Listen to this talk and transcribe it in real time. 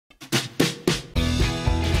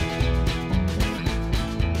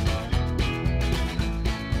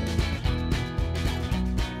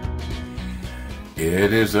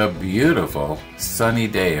It is a beautiful sunny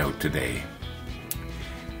day out today.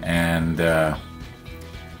 And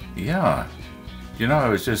yeah, I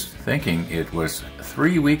was just thinking it was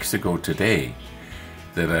 3 weeks ago today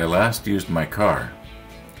that I last used my car.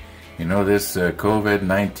 This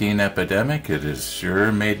COVID-19 epidemic, it has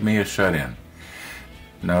sure made me a shut-in.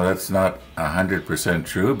 Now, that's not 100%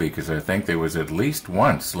 true, because I think there was at least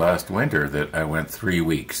once last winter that I went 3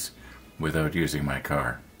 weeks without using my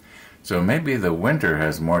car. So maybe the winter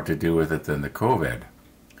has more to do with it than the COVID.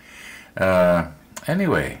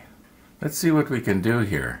 Anyway, let's see what we can do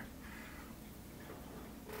here.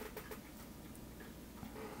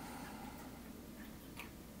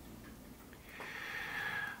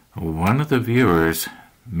 One of the viewers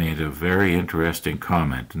made a very interesting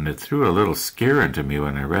comment, and it threw a little scare into me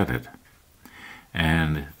when I read it.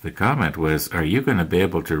 And the comment was, are you going to be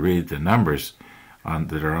able to read the numbers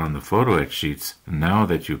that are on the photo etch sheets now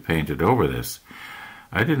that you painted over this?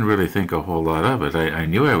 I didn't really think a whole lot of it. I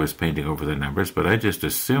knew I was painting over the numbers, but I just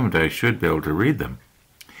assumed I should be able to read them.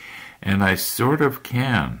 And I sort of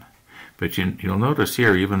can. But you'll notice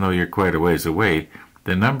here, even though you're quite a ways away,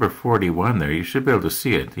 the number 41 there, you should be able to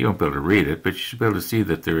see it. You won't be able to read it, but you should be able to see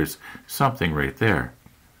that there is something right there.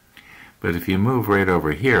 But if you move right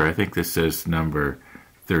over here, I think this says number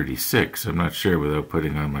 36. I'm not sure without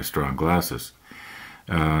putting on my strong glasses.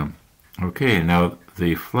 Okay, now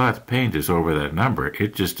the flat paint is over that number.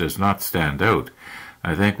 It just does not stand out.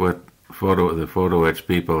 I think what the photo etch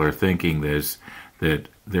people are thinking is that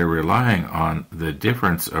they're relying on the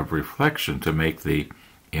difference of reflection to make the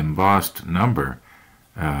embossed number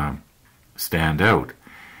stand out.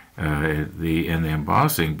 The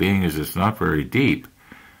embossing, being as it's not very deep.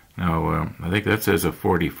 Now, I think that says a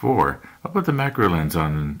 44. I'll put the macro lens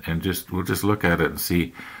on and we'll just look at it and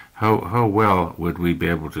see how well would we be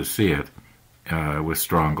able to see it with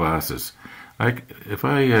strong glasses. If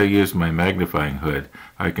I use my magnifying hood,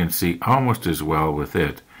 I can see almost as well with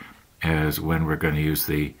it as when we're going to use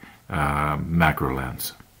the macro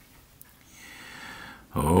lens.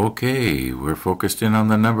 Okay, we're focused in on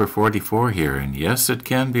the number 44 here, and yes, it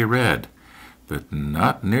can be read, but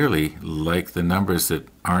not nearly like the numbers that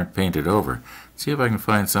aren't painted over. Let's see if I can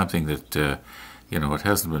find something that, it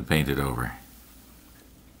hasn't been painted over.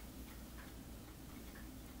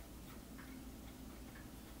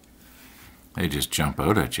 They just jump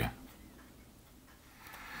out at you.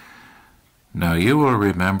 Now, you will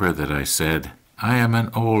remember that I said, I am an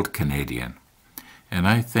old Canadian, and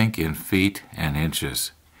I think in feet and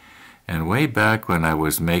inches. And way back when I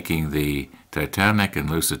was making the Titanic and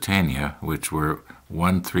Lusitania, which were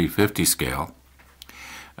 1/350 scale,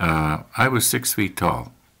 I was 6 feet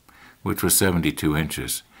tall, which was 72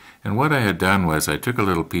 inches. And what I had done was I took a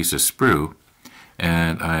little piece of sprue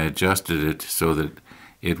and I adjusted it so that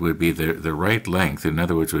it would be the right length. In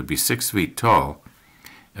other words, it would be 6 feet tall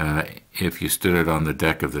if you stood it on the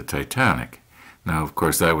deck of the Titanic. Now, of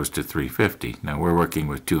course, that was to 350. Now, we're working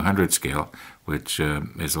with 200 scale, which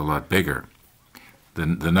is a lot bigger.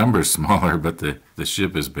 The number's smaller, but the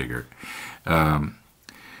ship is bigger.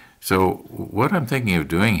 So what I'm thinking of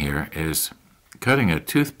doing here is cutting a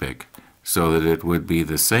toothpick so that it would be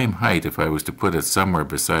the same height if I was to put it somewhere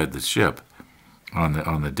beside the ship,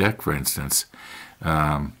 on the deck, for instance,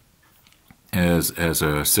 as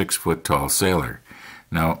a 6 foot tall sailor.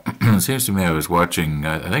 Now, it seems to me I was watching,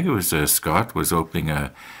 I think it was Scott was opening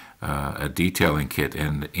a detailing kit,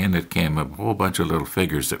 and in it came a whole bunch of little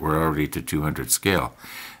figures that were already to 200 scale.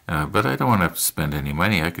 But I don't want to have to spend any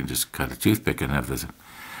money. I can just cut a toothpick and have this.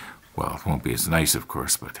 Well, it won't be as nice, of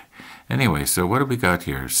course, but anyway, so what have we got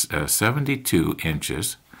here? 72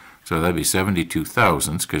 inches. So that'd be 72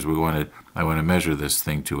 thousandths, because I want to measure this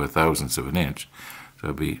thing to a thousandth of an inch. So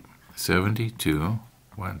it'll be 72,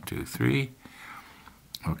 1, 2, 3.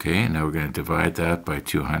 Okay, now we're going to divide that by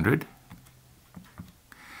 200.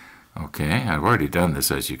 Okay, I've already done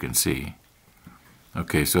this, as you can see.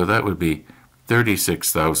 Okay, so that would be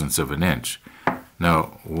 36 thousandths of an inch.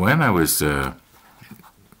 Now, when I was made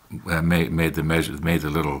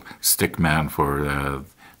the little stick man for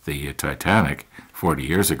the Titanic 40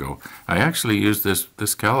 years ago, I actually used this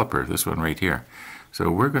caliper, this one right here.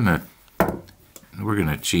 So we're gonna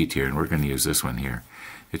cheat here, and we're gonna use this one here.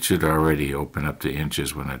 It should already open up to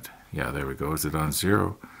inches when it, yeah, there we go. Is it on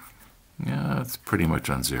 0? Yeah, it's pretty much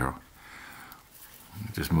on 0.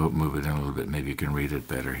 Just move it in a little bit. Maybe you can read it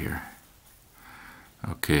better here.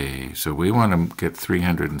 Okay, so we want to get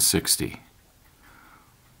 360.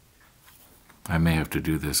 I may have to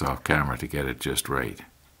do this off camera to get it just right.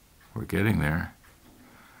 We're getting there.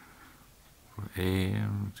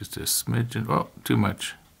 Just a smidgen. Oh, too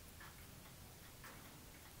much.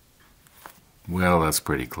 Well, that's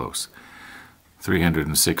pretty close.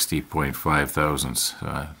 360.5 thousandths.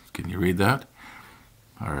 Can you read that?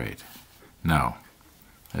 All right. Now,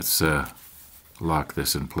 let's lock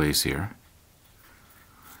this in place here.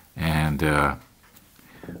 And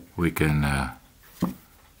we can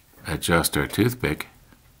adjust our toothpick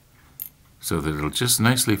so that it'll just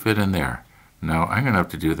nicely fit in there. Now, I'm going to have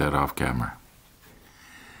to do that off camera.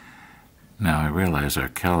 Now, I realize our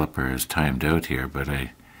caliper is timed out here, but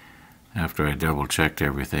after I double-checked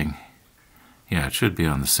everything, yeah, it should be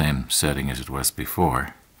on the same setting as it was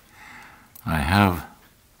before. I have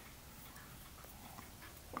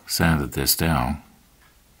sanded this down.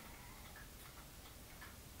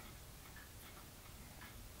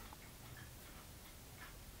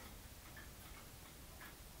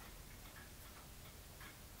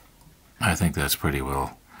 I think that's pretty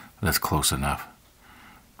well, that's close enough.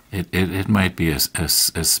 It might be a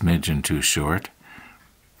smidgen too short,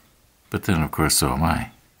 but then of course so am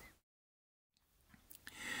I.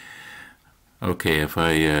 Okay, if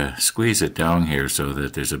I squeeze it down here so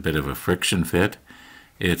that there's a bit of a friction fit,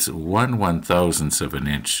 it's 1/1000th of an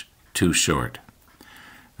inch too short.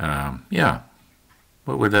 Yeah,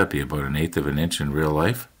 what would that be, about 1/8 of an inch in real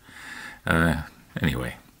life?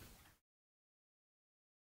 Anyway.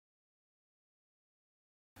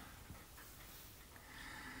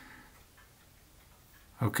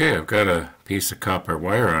 Okay, I've got a piece of copper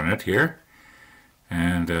wire on it here,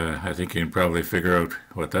 and I think you can probably figure out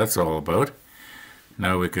what that's all about.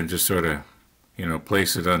 Now we can just sort of,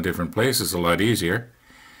 place it on different places a lot easier,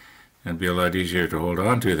 and be a lot easier to hold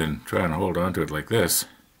on to than trying to hold on to it like this.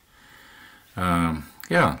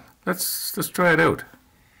 Yeah, let's try it out.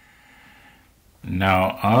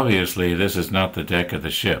 Now, obviously, this is not the deck of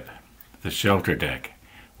the ship, the shelter deck,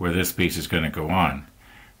 where this piece is going to go on,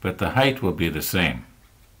 but the height will be the same.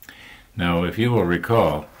 Now, if you will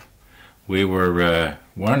recall, we were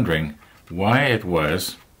wondering why it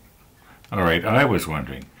was, all right, I was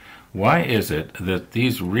wondering, why is it that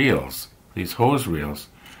these reels, these hose reels,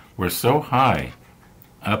 were so high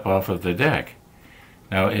up off of the deck?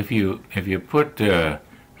 Now, if you put our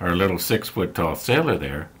little 6-foot-tall sailor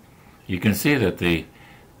there, you can see that the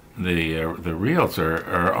reels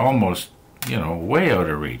are almost, way out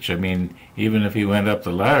of reach. I mean, even if you went up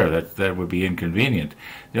the ladder, that would be inconvenient.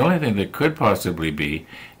 The only thing that could possibly be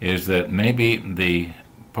is that maybe the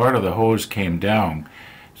part of the hose came down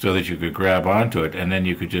so that you could grab onto it and then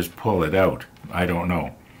you could just pull it out. I don't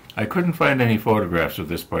know. I couldn't find any photographs of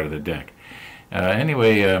this part of the deck.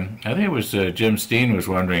 Anyway, I think it was Jim Steen was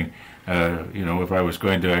wondering, if I was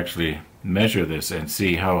going to actually measure this and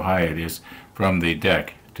see how high it is from the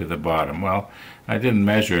deck to the bottom. Well, I didn't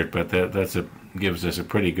measure it, but that gives us a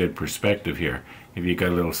pretty good perspective here. If you got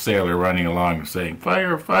a little sailor running along saying,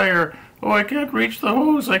 "Fire, fire! Oh, I can't reach the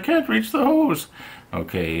hose! I can't reach the hose!"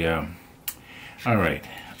 Okay, all right.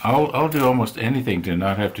 I'll do almost anything to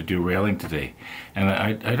not have to do railing today, and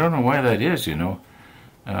I don't know why that is.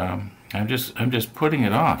 I'm just putting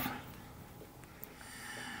it off.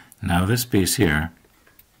 Now this piece here,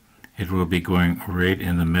 it will be going right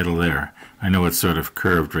in the middle there. I know it's sort of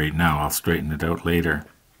curved right now. I'll straighten it out later.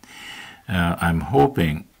 I'm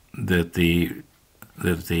hoping that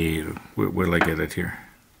where'll I get it here?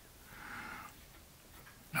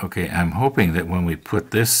 Okay, I'm hoping that when we put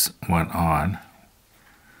this one on,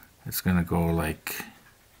 it's going to go like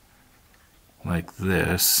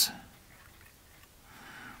this.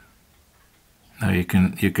 Now you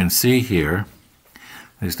can see here,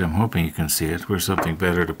 at least I'm hoping you can see it. Where's something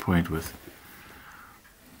better to point with?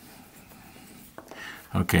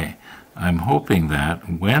 Okay, I'm hoping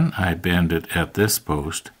that when I bend it at this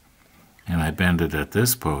post, and I bend it at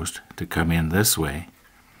this post to come in this way,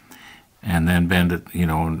 and then bend it,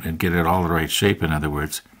 and get it all the right shape, in other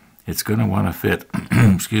words, it's going to want to fit,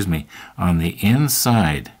 excuse me, on the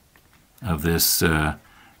inside of this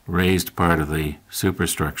raised part of the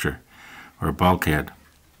superstructure, or bulkhead.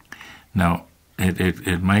 Now,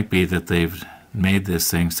 it might be that they've made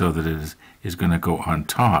this thing so that it is going to go on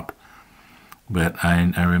top. But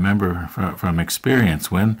I remember from experience,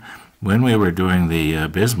 when we were doing the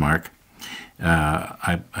Bismarck,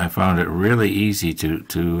 I found it really easy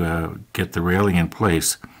to get the railing in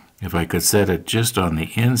place if I could set it just on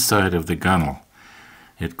the inside of the gunnel.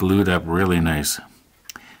 It glued up really nice.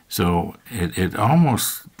 So it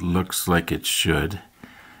almost looks like it should,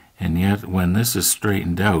 and yet when this is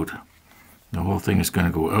straightened out, the whole thing is going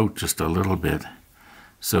to go out just a little bit.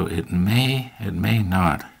 So it may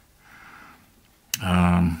not.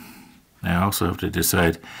 I also have to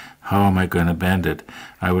decide how am I going to bend it.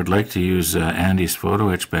 I would like to use Andy's photo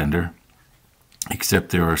etch bender, except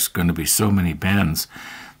there are going to be so many bends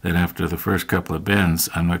that after the first couple of bends,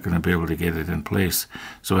 I'm not going to be able to get it in place.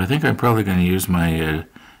 So I think I'm probably going to use my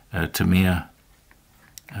Tamiya,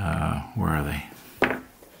 where are they?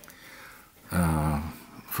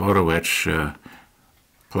 Photo etch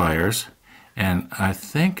pliers. And I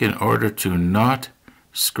think in order to not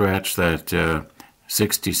scratch that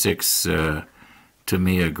 66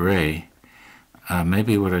 Tamiya gray,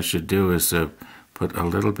 maybe what I should do is put a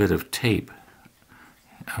little bit of tape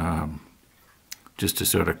just to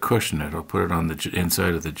sort of cushion it. I'll put it on the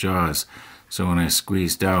inside of the jaws, so when I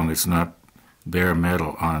squeeze down, it's not bare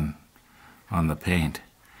metal on the paint.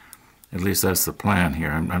 At least that's the plan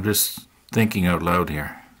here. I'm just thinking out loud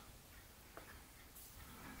here.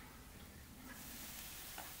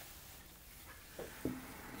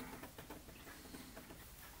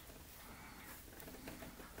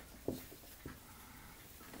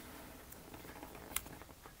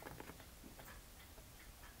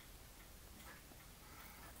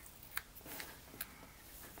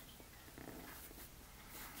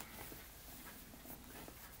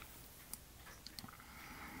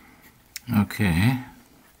 Okay,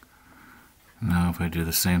 now if I do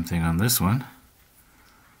the same thing on this one,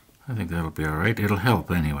 I think that'll be all right. It'll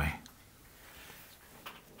help anyway.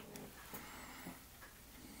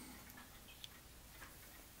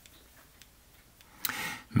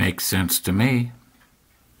 Makes sense to me.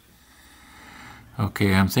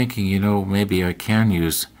 Okay, I'm thinking, you know, maybe I can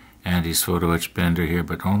use Andy's photo etch bender here,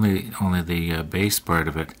 but only the base part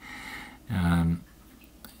of it,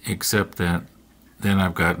 except that then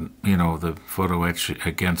I've got, you know, the photo etch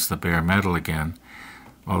against the bare metal again,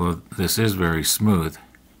 although this is very smooth.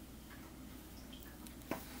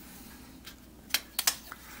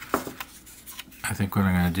 I think what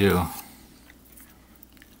I'm going to do,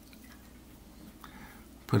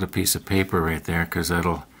 put a piece of paper right there, because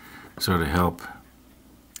that'll sort of help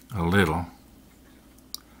a little.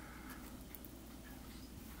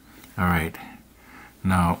 All right,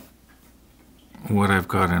 now what I've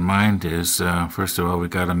got in mind is, first of all, we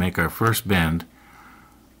got to make our first bend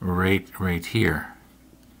right here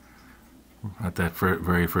at that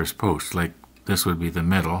very first post. Like this would be the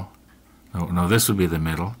middle. No, this would be the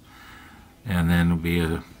middle, and then would be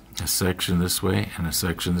a section this way and a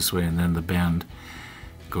section this way, and then the bend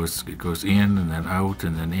goes in and then out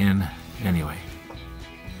and then in. Anyway,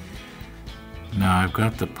 now I've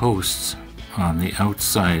got the posts on the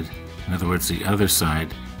outside, in other words, the other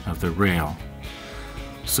side of the rail.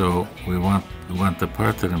 So we want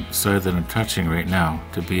the side that I'm touching right now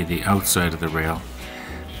to be the outside of the rail.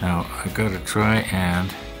 Now I've got to try,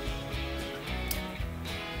 and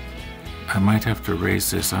I might have to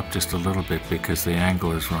raise this up just a little bit because the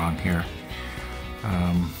angle is wrong here.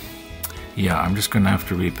 Yeah, I'm just going to have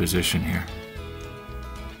to reposition here.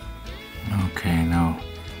 Okay, now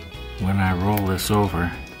when I roll this over,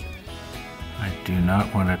 I do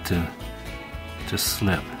not want it to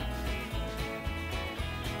slip.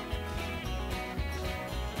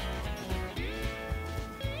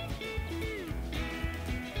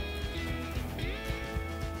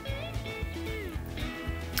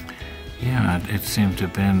 Yeah, it seemed to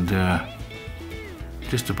bend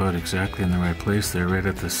just about exactly in the right place there, right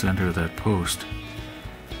at the center of that post.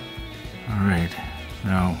 All right,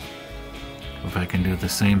 now if I can do the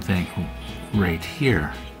same thing right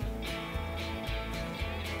here.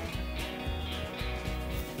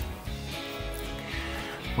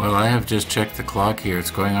 Well, I have just checked the clock here.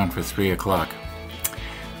 It's going on for 3 o'clock.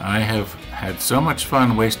 I have had so much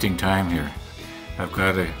fun wasting time here. I've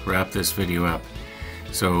got to wrap this video up.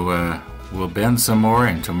 So we'll bend some more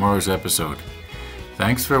in tomorrow's episode.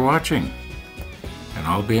 Thanks for watching, and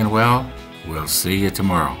all being well, we'll see you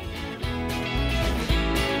tomorrow.